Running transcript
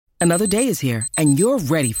Another day is here, and you're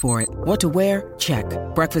ready for it. What to wear? Check.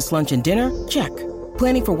 Breakfast, lunch, and dinner? Check.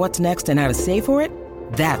 Planning for what's next and how to save for it?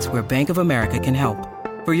 That's where Bank of America can help.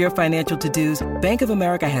 For your financial to-dos, Bank of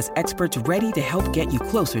America has experts ready to help get you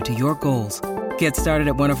closer to your goals. Get started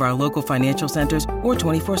at one of our local financial centers or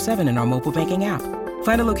 24/7 in our mobile banking app.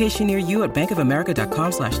 Find a location near you at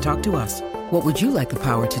bankofamerica.com/talktous. What would you like the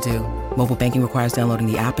power to do? Mobile banking requires downloading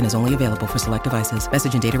the app and is only available for select devices.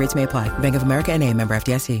 Message and data rates may apply. Bank of America N.A., member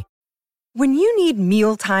FDIC. When you need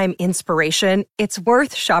mealtime inspiration, it's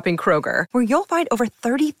worth shopping Kroger, where you'll find over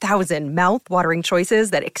 30,000 mouth-watering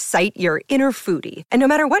choices that excite your inner foodie. And no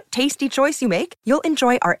matter what tasty choice you make, you'll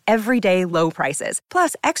enjoy our everyday low prices,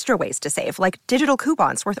 plus extra ways to save, like digital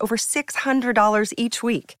coupons worth over $600 each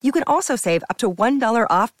week. You can also save up to $1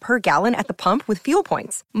 off per gallon at the pump with fuel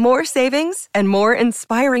points. More savings and more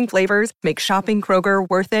inspiring flavors make shopping Kroger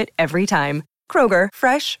worth it every time. Kroger,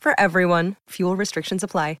 fresh for everyone. Fuel restrictions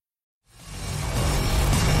apply.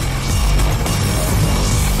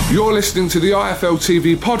 You're listening to the IFL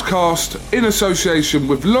TV podcast in association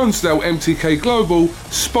with Lonsdale MTK Global,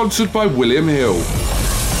 sponsored by William Hill.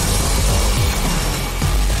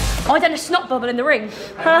 I done a snot bubble in the ring.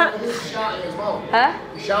 Huh? You shouted as well. Huh?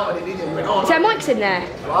 You shouted it, didn't you? Is there mics in there?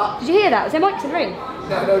 What? Did you hear that? Was there mics in the ring?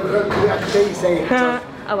 No, we have to see you say it.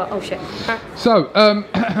 Oh, well, oh shit. So,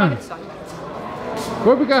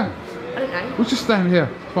 where we go? I don't know. We'll just stand here.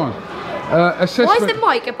 Fine. Why Assessment. is the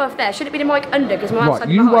mic above there? Should it be the mic under? Because my outside Right,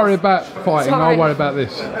 you behind. worry about fighting, Sorry. I'll worry about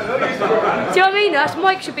this. Do you know what I mean? That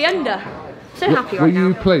mic should be under. So happy Were right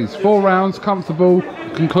you now. pleased? 4 rounds, comfortable,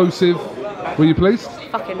 conclusive. Were you pleased?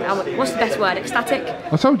 Fucking, what's the best word? Ecstatic?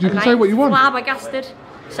 I told you, you can say what you want. Flabbergasted.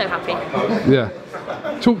 So happy. Yeah.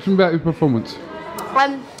 Talk to me about your performance.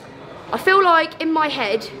 I feel like in my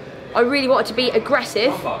head, I really wanted to be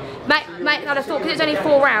aggressive. Mate, I'd have thought, because it's only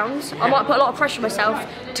 4 rounds, I might put a lot of pressure on myself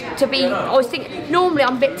to be, I was thinking, normally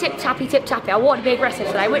I'm a bit tip-tappy. I wanted to be aggressive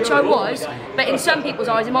today, which I was, but in some people's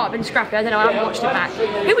eyes it might have been scrappy. I don't know, I haven't watched it back.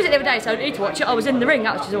 Who was it the other day, so I don't need to watch it? I was in the ring,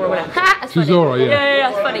 that was Chisora, wasn't it? That's funny. Chisora, yeah. Yeah,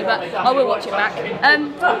 that's funny, but I will watch it back.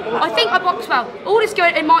 I think I boxed well. All this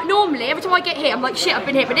going in my, normally, every time I get hit, I'm like, shit, I've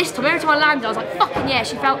been hit, but this time, every time I landed, I was like, fucking yeah,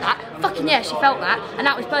 she felt that. Fucking yeah, she felt that, and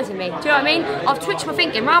that was buzzing me. Do you know what I mean? I've twitched my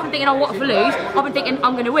thinking, rather than thinking, oh, what if I lose, I've been thinking,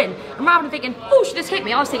 I'm going to win. And rather than thinking, oh, she just hit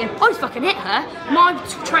me, I was thinking, I just fucking hit her. My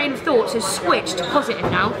train of thoughts has switched to positive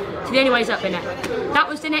now, so the only way's up in it. That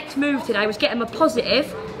was the next move today, was getting a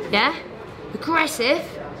positive, yeah, aggressive,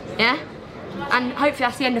 yeah, and hopefully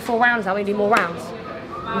that's the end of 4 rounds now, we can do more rounds.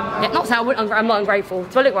 Yeah, not saying I'm not ungrateful,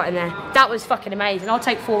 do I look right in there? That was fucking amazing, I'll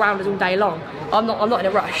take 4 rounders all day long. I'm not in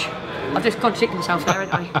a rush. I've just contradicted myself there,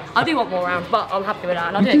 haven't I? I do want more rounds, but I'm happy with that,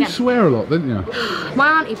 and I'll do it You again. swear a lot, didn't you?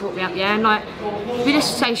 My auntie brought me up, yeah, and like, we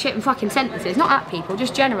just say shit in fucking sentences, not at people,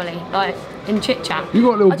 just generally, like, in chit chat. You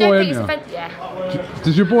got a little I don't boy, think haven't it's you? yeah.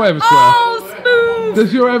 Does your boy ever swear? Oh, smooth!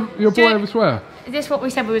 Does your boy ever swear? Is this what we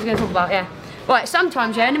said we was going to talk about? Yeah. Right,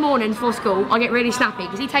 sometimes, yeah, in the morning before school, I get really snappy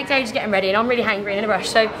because he takes ages getting ready and I'm really hangry and in a rush.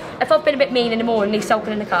 So if I've been a bit mean in the morning, he's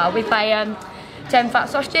sulking in the car. We play 10 fat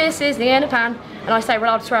sausages in a pan, and I say we're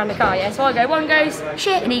allowed to swear in the car, yeah? So I go, one goes,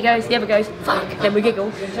 shit, and he goes, the other goes, fuck, then we giggle.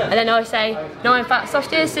 And then I say, 9 fat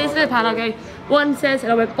sausages in a pan, I go, one says,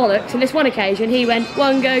 and I went, bollocks. And this one occasion, he went,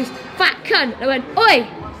 one goes, fat cunt, and I went, oi!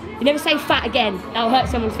 You never say fat again, that'll hurt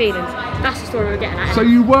someone's feelings. That's the story we're getting at. So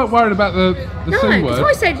you weren't worried about the No, C because word? if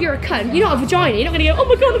I said you're a cunt, you're not a vagina, you're not going to go, oh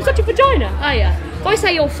my god, I'm such a vagina, are you? If I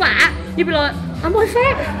say you're fat, you'd be like, am I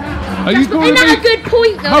fat? Are you calling Isn't that me? a good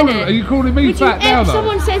point though, Hold isn't on, it? are you calling me Would fat you, now if though?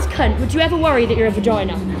 someone says cunt, would you ever worry that you're a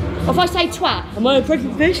vagina? Or if I say twat, am I a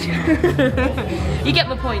pregnant fish? You get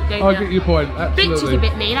my point, don't you? I get your point, Bitch is absolutely.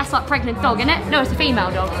 a bit mean, that's like pregnant dog, isn't it? No, it's a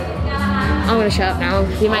female dog. I'm going to shut up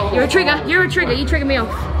now. You're a trigger, you trigger me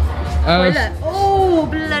off. Wait, look. Oh,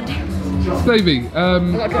 blood. Stevie,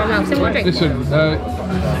 I've got to draw now. Say what drink. listen,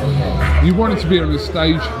 you wanted to be on the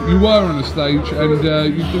stage, you were on the stage,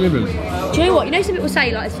 and you delivered. Do you know what? You know some people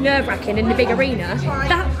say like it's nerve-wracking in the big arena?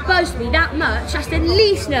 That buzzed me that much. That's the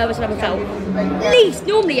least nervous I've ever felt. Least.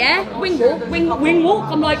 Normally, yeah, wing walk,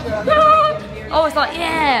 I'm like, ah! I was like,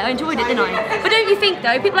 yeah, I enjoyed it, didn't I? But don't you think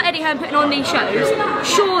though, people like Eddie Hearn putting on these shows,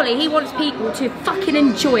 surely he wants people to fucking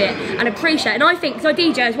enjoy it and appreciate it. And I think, because I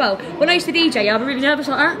DJ as well, when I used to DJ, I'd be really nervous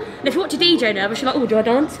like that. And if you watch a DJ nervous, you're like, oh, do I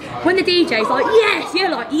dance? When the DJ's like, yes, you're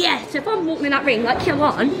like, yes. So if I'm walking in that ring, like, come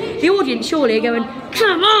on, the audience surely are going,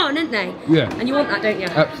 come on, aren't they? Yeah. And you want that, don't you?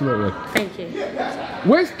 Absolutely. Thank you.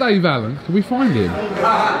 Where's Dave Allen? Can we find him?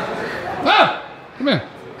 Ah! Come here.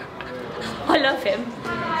 I love him.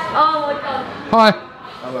 Oh my god. Hi.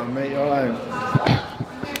 Hello, mate, alright.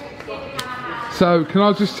 So, can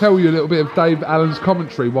I just tell you a little bit of Dave Allen's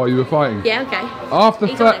commentary while you were fighting? Yeah, okay. After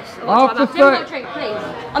He's honest. after Never got a drink, please.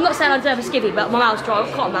 I'm not saying I deserve a skivvy, but my mouth's dry.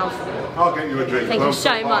 I've got a mouth. I'll get you a drink. Thank you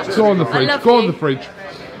so much. Go on the I fridge. love Go on you. the fridge.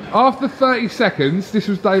 After 30 seconds, this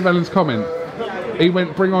was Dave Allen's comment. He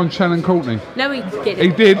went, "Bring on Shannon Courtney." No, he didn't. He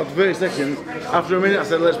did. After 30 seconds, after a minute I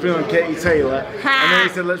said, let's bring on Katie Taylor. And then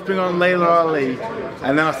he said, let's bring on Layla Ali.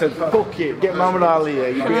 And then I said, fuck it, get Muhammad Ali here.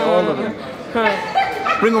 You beat all of them.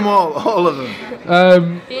 Bring them all of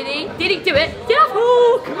them. Did he? Did he do it? Did I?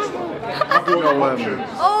 Oh, You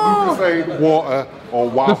can say water or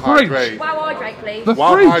The wild fridge. hydrate. wow, hydrate, please. The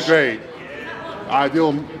Wild fridge. hydrate.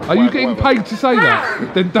 Ideal. Are you getting paid to say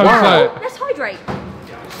that? Then don't say it. Let's hydrate.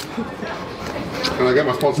 Can I get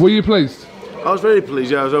my sponsor? Were you pleased? I was very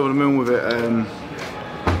pleased, yeah, I was over the moon with it.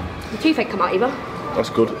 The toothache come out either. That's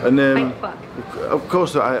good. And Thank fuck. of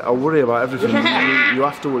course, I worry about everything. You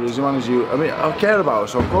have to worry as man as you. I mean, I care about it,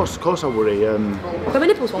 so of course I worry. But my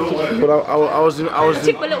nipples wonky. But I was I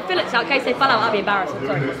took my little fillets out in case they fell out. That'd be embarrassing.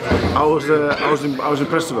 Sorry. I was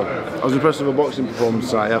impressed with her. I was impressed with her boxing performance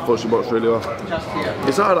tonight. I thought she boxed really well.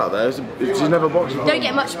 It's hard out there. She's never boxed before. Don't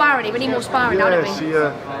get much sparring. We need more sparring now, don't we? The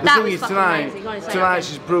That thing was is fucking tonight, amazing, honestly. tonight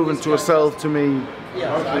she's proven to herself, to me.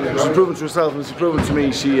 She's proven to herself, and she's proven to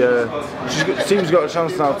me. She seems got a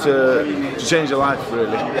chance now to change her life,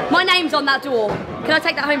 really. My name's on that door. Can I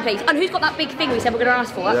take that home, please? And who's got that big thing we said we're going to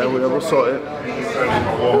ask for? That Yeah, thing? we'll sort it.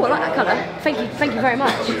 Oh, I like that colour. Thank you very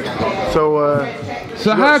much. So,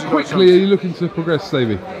 So how quickly are you looking to progress,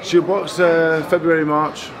 Stevie? she'll box February,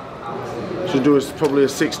 March. She'll do probably a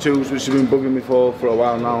 6-2s, which she's been bugging me for a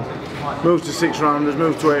while now. Move to 6 rounders,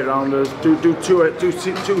 move to 8 rounders, do two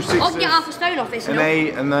 6s. I'll get half a stone off this. An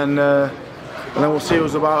 8, and then we'll see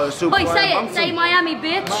what's about it. Oi, say it. Say Miami,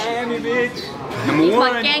 bitch. Miami, bitch. He's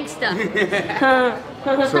my gangster.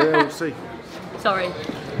 So yeah, we'll see. Sorry.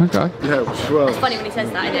 Okay. Yeah, well. It's funny when he says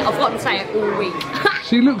that, isn't it? I've forgotten to say it all week.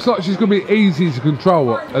 She looks like she's going to be easy to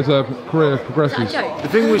control as her career Is that a progresses. joke? The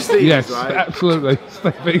thing with Steve, Yes, right? absolutely,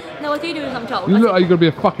 Stevie. No, I do as I'm told. You I look said- like you're going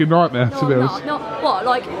to be a fucking nightmare, No, to be I'm honest. not. What?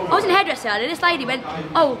 Like, I was in a hairdresser and this lady went,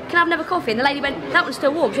 "Oh, can I have another coffee?" And the lady went, "That one's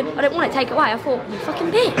still warm." She went, "I don't want it, take it away." I thought, "You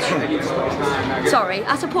fucking bitch." Sorry,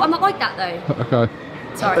 I support. I'm not like that though. Okay.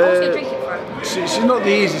 Sorry, I was gonna drink it for her. She's not the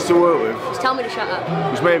easiest to work with. Just tell me to shut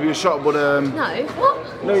up. Which may be a shock, but No,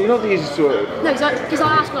 what? no, you're not the easiest to work with. No, because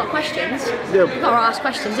I ask a lot of questions. Yeah. You gotta ask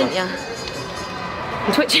questions, didn't you?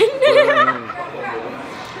 I'm twitching.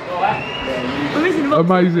 I'm missing the box.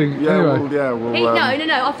 Amazing. Yeah, Anyway. we'll.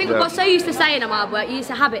 No. I think yeah. we've got so used to saying I'm hard work. It's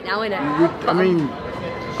a habit now, isn't it? I mean,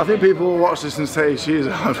 I think people will watch this and say she is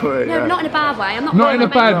a hard worker. No, not in a bad way. I'm not. Not in a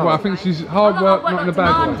bad way. way. I think she's I'm hard not work, hard not in a bad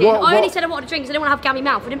way. demanding. What- I only what- said I wanted to drink because I didn't want to have gammy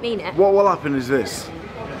mouth. I didn't mean it. What will happen is this.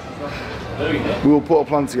 We'll put a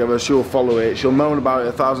plan together, she'll follow it, she'll moan about it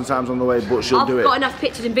 1,000 times on the way, but she'll do I've it. got enough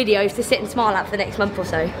pictures and videos to sit and smile at for the next month or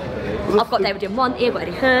so. I've got David in one, here, got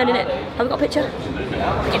Eddie Hearn in it. Have we got a picture?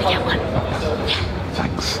 We're gonna get one.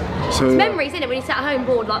 Thanks. So, It's memories, isn't it, when you sat at home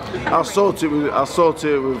bored like. I'll sort it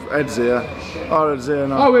with Ed's here. Oh, Ed's here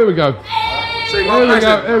now. Oh, here we go. See my Here we go.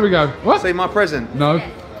 present. Here we go. What? See my present. No.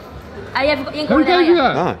 Hey, you ain't got Who one there, gave you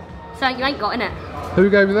yet? that? No. Something you ain't got, innit? Who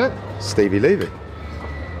gave you that? Stevie Levy.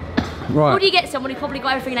 Right. What do you get someone who probably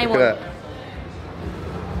got everything they Look want? at that. Do you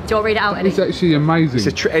want to read it out, Eddie? It's actually amazing.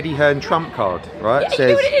 It's a Eddie Hearn trump card, right? Yeah, you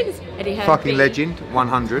know what it is? Eddie Hearn. Fucking legend,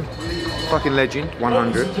 100. Fucking legend,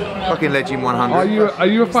 100. Fucking legend, 100. Are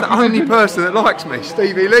you a It's the fucking only legend? person that likes me,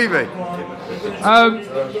 Stevie Levy.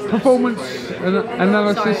 Performance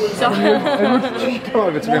analysis. Sorry. She came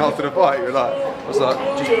over to me after the fight. You're like, I was like,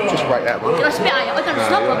 just break that one. Did I spit at you? I don't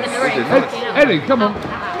stop one in the ring. Eddie, come on.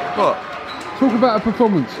 What? Talk about a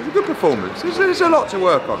performance. It's a good performance. There's a lot to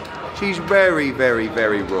work on. She's very, very,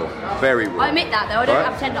 very raw. Very raw. I admit that though, I don't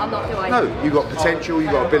Right. pretend that I'm not, do I? No, you got potential, you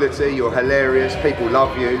got ability, you're hilarious, people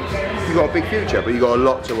love you. You got a big future, but you got a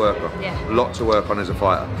lot to work on. Yeah. A lot to work on as a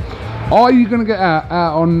fighter. Are you going to get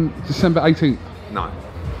out on December 18th? No.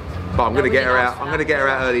 But I'm going to really get her nice out. for I'm that. going to get her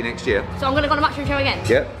out early next year. So I'm going to go on a matchroom show again? Yep.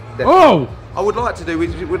 definitely. Oh! I would like to do.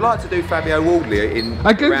 We'd like to do Fabio Wardley in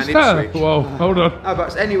Against around her? Ipswich. Whoa, hold on. No, but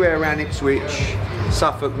it's anywhere around Ipswich,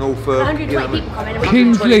 Suffolk, Norfolk. 120 you know, people come in. 120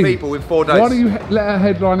 Kingsley. people in 4 days. Why don't you let her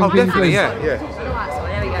headline in Oh, definitely, Kingsley? yeah. Alright, so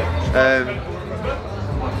there we go.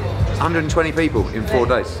 120 people in 4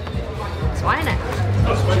 days. That's why, innit?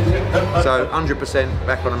 So 100%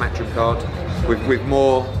 back on a matchroom card with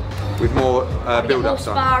more Get build more up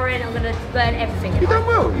time. sparring, I'm going to burn everything. You done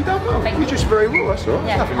well. You done well. Thank You're you. just very raw. That's all right.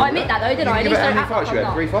 Yeah, Nothing I wrong admit with that though, didn't I? At You least how don't many act fights like you I'm had?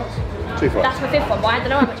 not. 3 fights? 2 fights. That's my 5th one, but I don't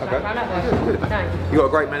know how much Okay. background have I? No. You got a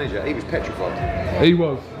great manager. He was petrified. He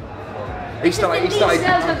was. He started. These girls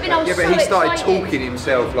have been all Yeah, but so he started excited. talking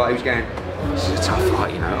himself like he was going. This is a tough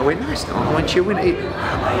fight, you know. I went, no, it's not. I went, she'll win it.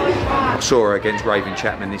 I saw her against Raven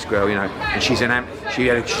Chapman, this girl, you know, and she's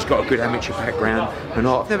got a good amateur background, and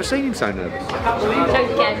I've never seen him so nervous.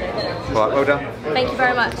 Don't get. Right, well done. Thank you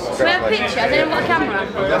very much. Can we have a picture? Has anyone got a camera?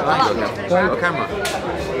 Got a camera.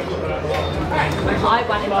 I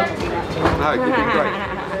won't. No, you've been great.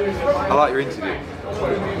 I like your interview.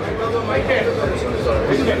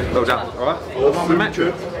 Well done. All right. The match. Oh,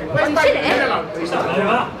 you did it?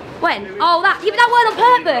 When? Oh, that. Yeah, but that weren't on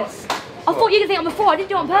purpose. I thought you were going to think on before. I didn't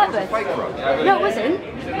do it on purpose. No, it wasn't.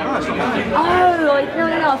 No, it's not. Oh, no.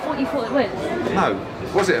 I thought you thought it was. No.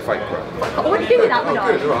 Was it a fake pro? I wouldn't do that, would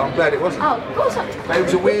I? Good, all right, I'm glad it wasn't. Oh, of course not. But it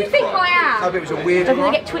was a weird What do you think fight. I am? No, but it was a weird I'm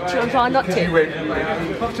going fight. to get twitchy on trying not to. You went,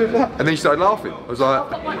 and then you started laughing. I was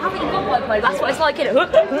like... Haven't you got one, Chloe? That's what it's like, isn't it?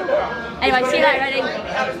 Anyway, see you later, ready?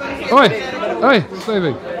 Oi,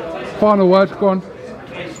 Stevie. Final word, go on.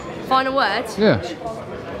 Final words? Yeah.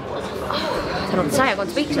 I don't know what to say, I've got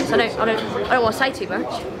speechless. I don't want to say too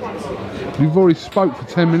much. You've already spoke for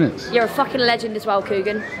 10 minutes. You're a fucking legend as well,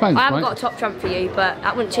 Coogan. Thanks, I haven't mate. got a top trump for you, but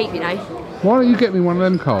that wouldn't cheat, you know. Why don't you get me one of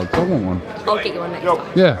them cards? I want one. I'll get you one next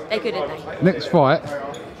time. Yeah. They're good, aren't they? Next fight,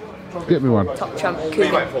 get me one. Top trump,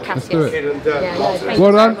 Coogan, Cassius. do it. Yeah, no, thank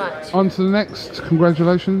Well you done. very much. On to the next.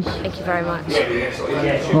 Congratulations. Thank you very much.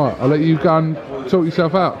 Right, I'll let you go and sort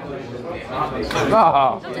yourself out.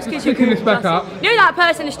 Just because Picking this back up. You know that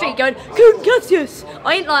person in the street going, Coogan Cassius?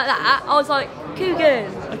 I ain't like that. I was like, Coogan,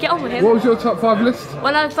 get on with him. What was your top 5 list?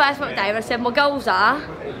 When I first met Dave, I said my goals are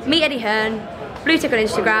meet Eddie Hearn, blue tick on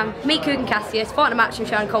Instagram, meet Coogan Cassius, fight a match and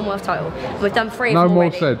show a Commonwealth title. And we've done 3 of No them more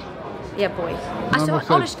already. said. Yeah, boy. No more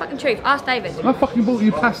said. Honest fucking truth. Ask David. I fucking bought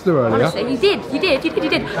you pasta earlier. Honestly, you did. I did it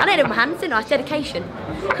with my hands, didn't I? It's dedication.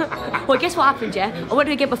 Well, guess what happened, yeah? I went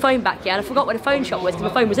to get my phone back, yeah, and I forgot where the phone shop was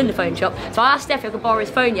because my phone was in the phone shop. So I asked Steffi if I could borrow his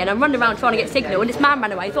phone, yeah, and I'm running around trying to get signal, and this man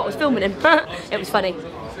ran away. He thought I was filming him. It was funny.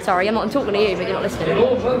 Sorry, I'm talking to you, but you're not listening. I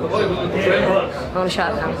want to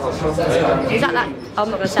shut up now. Is that? I'm not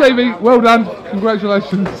going to say Stevie, well done.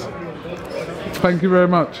 Congratulations. Thank you very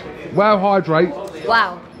much. Wow, hydrate.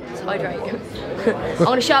 Wow, it's hydrate. I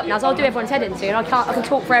want to shut up now, so I'll do everyone's head into, and I can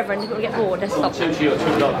talk forever and people get bored. Let's stop.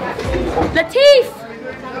 Latif!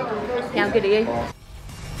 Yeah, I'm good at you.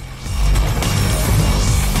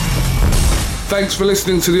 Thanks for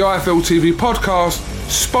listening to the IFL TV podcast,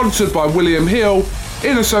 sponsored by William Hill,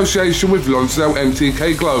 in association with Lonsdale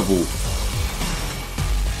MTK Global.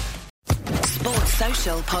 Sports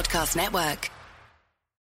Social Podcast Network.